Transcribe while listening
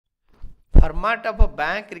Format of a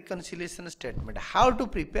bank reconciliation statement. How to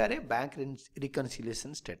prepare a bank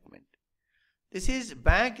reconciliation statement? This is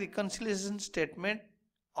bank reconciliation statement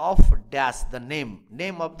of dash, the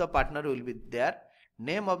name of the partner will be there,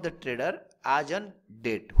 name of the trader as on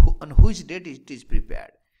date, on which date it is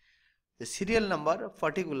prepared. The serial number,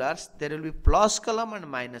 particulars, there will be plus column and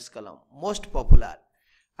minus column, most popular,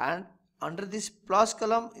 and under this plus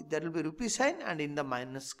column there will be rupee sign, and in the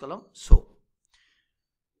minus column so.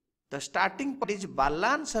 The starting point is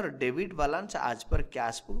balance or debit balance as per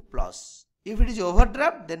cash book plus. If it is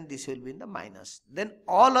overdraft, then this will be in the minus. Then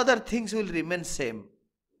all other things will remain same.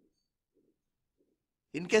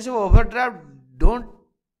 In case of overdraft, don't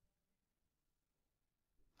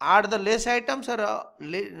add the less items or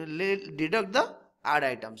deduct the add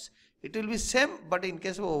items. It will be same, but in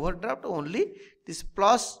case of overdraft only this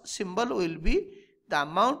plus symbol will be the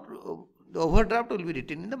amount, the overdraft will be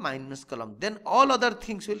written in the minus column. Then all other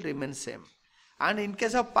things will remain same. And in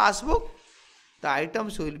case of passbook, the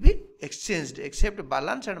items will be exchanged except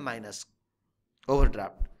balance and minus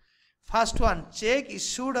overdraft. First one, check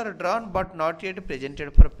issued or drawn but not yet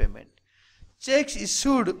presented for payment. Checks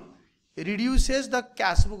issued reduces the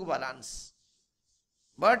cash book balance,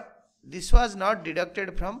 but this was not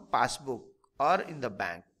deducted from passbook or in the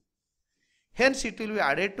bank. Hence it will be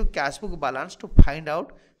added to cash book balance to find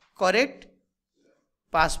out correct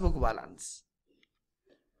passbook balance.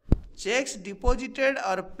 Checks deposited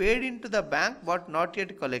or paid into the bank but not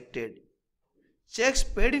yet collected. Checks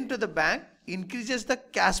paid into the bank increases the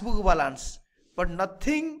cash book balance, but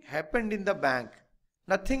nothing happened in the bank.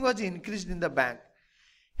 Nothing was increased in the bank.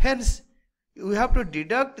 Hence, we have to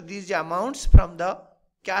deduct these amounts from the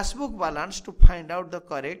cash book balance to find out the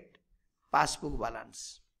correct passbook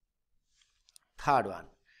balance. Third one,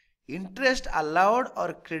 interest allowed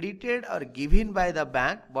or credited or given by the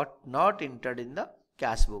bank but not entered in the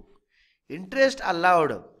cash book. Interest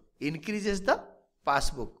allowed increases the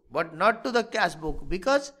passbook but not to the cash book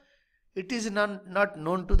because it is not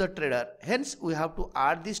known to the trader. Hence, we have to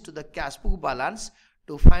add this to the cash book balance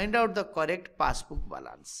to find out the correct passbook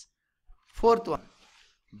balance. Fourth one,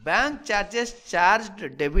 bank charges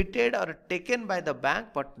charged, debited or taken by the bank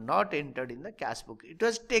but not entered in the cash book. It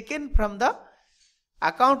was taken from the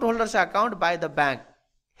account holder's account by the bank.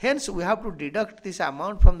 Hence, we have to deduct this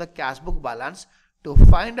amount from the cash book balance to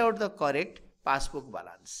find out the correct passbook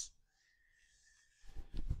balance.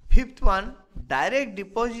 Fifth one, direct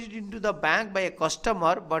deposit into the bank by a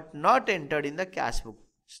customer but not entered in the cash book.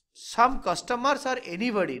 Some customers or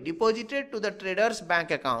anybody deposited to the trader's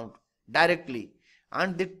bank account directly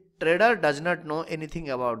and the trader does not know anything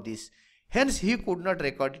about this. Hence, he could not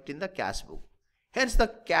record it in the cash book. Hence, the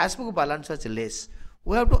cash book balance was less.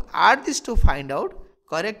 We have to add this to find out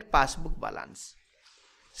correct passbook balance.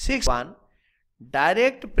 Sixth one,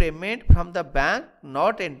 direct payment from the bank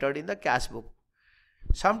not entered in the cash book.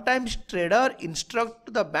 Sometimes trader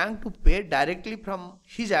instruct the bank to pay directly from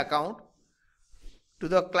his account to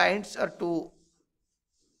the clients or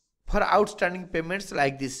for outstanding payments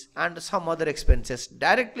like this and some other expenses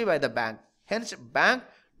directly by the bank. Hence, bank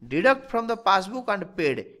deduct from the passbook and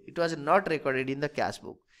paid. It was not recorded in the cash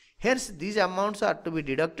book. Hence, these amounts are to be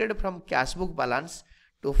deducted from cash book balance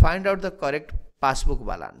to find out the correct passbook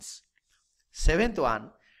balance. Seventh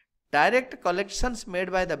one, direct collections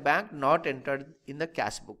made by the bank not entered in the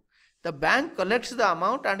cash book. The bank collects the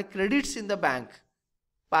amount and credits in the bank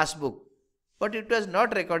passbook, but it was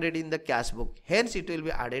not recorded in the cash book. Hence, it will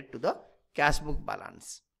be added to the cash book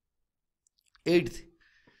balance. Eighth,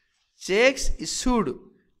 checks issued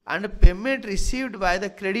and payment received by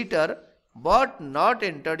the creditor but not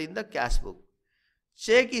entered in the cash book.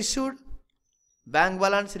 Check issued, bank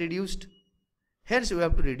balance reduced. Hence, we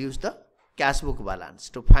have to reduce the cash book balance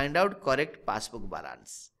to find out correct passbook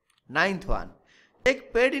balance. Ninth one,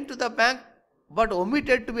 check paid into the bank but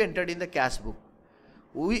omitted to be entered in the cash book.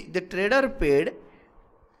 The trader paid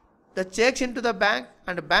the checks into the bank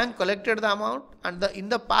and the bank collected the amount, and in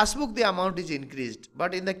the passbook the amount is increased,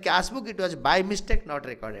 but in the cash book it was by mistake not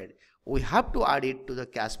recorded. We have to add it to the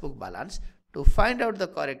cash book balance to find out the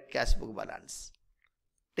correct cash book balance.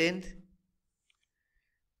 10th,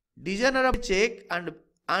 degener of check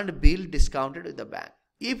and bill discounted with the bank.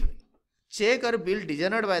 If check or bill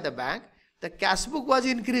degenered by the bank, the cash book was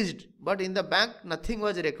increased, but in the bank nothing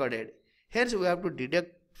was recorded. Hence, we have to deduct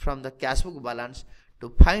from the cash book balance to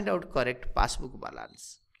find out correct passbook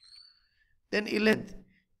balance. Then 11th,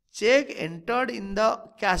 check entered in the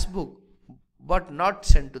cash book but not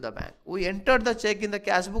sent to the bank. We entered the check in the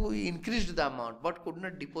cash book, we increased the amount but could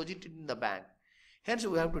not deposit it in the bank. Hence,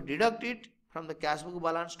 we have to deduct it from the cash book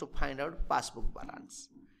balance to find out passbook balance.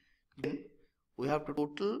 Then we have to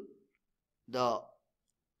total the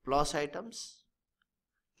plus items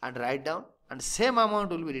and write down, and same amount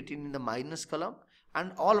will be written in the minus column,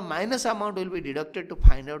 and all minus amount will be deducted to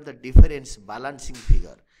find out the difference, balancing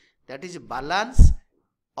figure. That is balance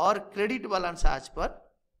or credit balance as per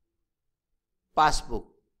passbook.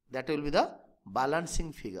 That will be the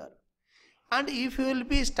balancing figure. And if you will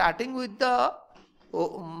be starting with the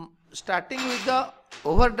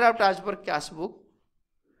overdraft as per cash book,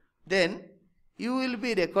 then you will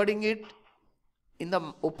be recording it in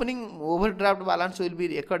the opening overdraft balance will be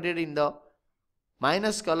recorded in the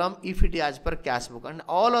minus column if it is as per cash book, and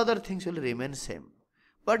all other things will remain same.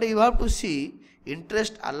 But you have to see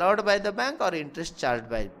interest allowed by the bank or interest charged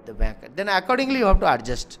by the bank. Then accordingly you have to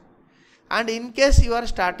adjust. And in case you are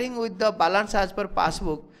starting with the balance as per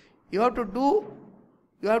passbook, you have to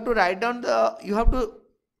write down the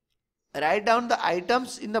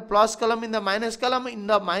items in the plus column, in the minus column, in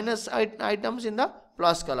the minus items in the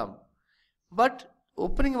plus column. But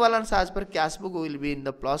opening balance as per cash book will be in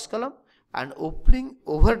the plus column, and opening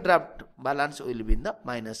overdraft balance will be in the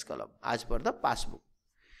minus column as per the passbook.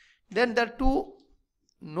 Then the two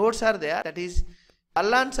notes are there, that is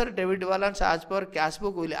balance or debit balance as per cash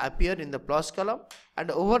book will appear in the plus column, and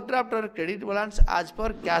overdraft or credit balance as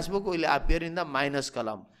per cash book will appear in the minus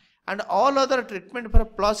column, and all other treatment for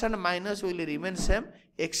plus and minus will remain same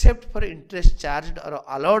except for interest charged or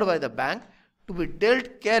allowed by the bank to be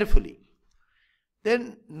dealt carefully.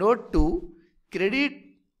 Then note 2, credit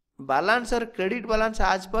balance or credit balance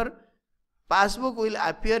as per passbook will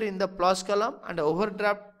appear in the plus column, and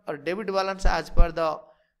overdraft or debit balance as per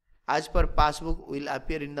passbook will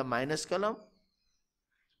appear in the minus column,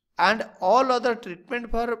 and all other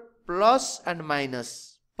treatment for plus and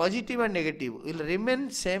minus, positive and negative, will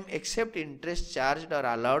remain same except interest charged or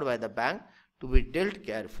allowed by the bank to be dealt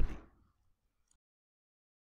carefully.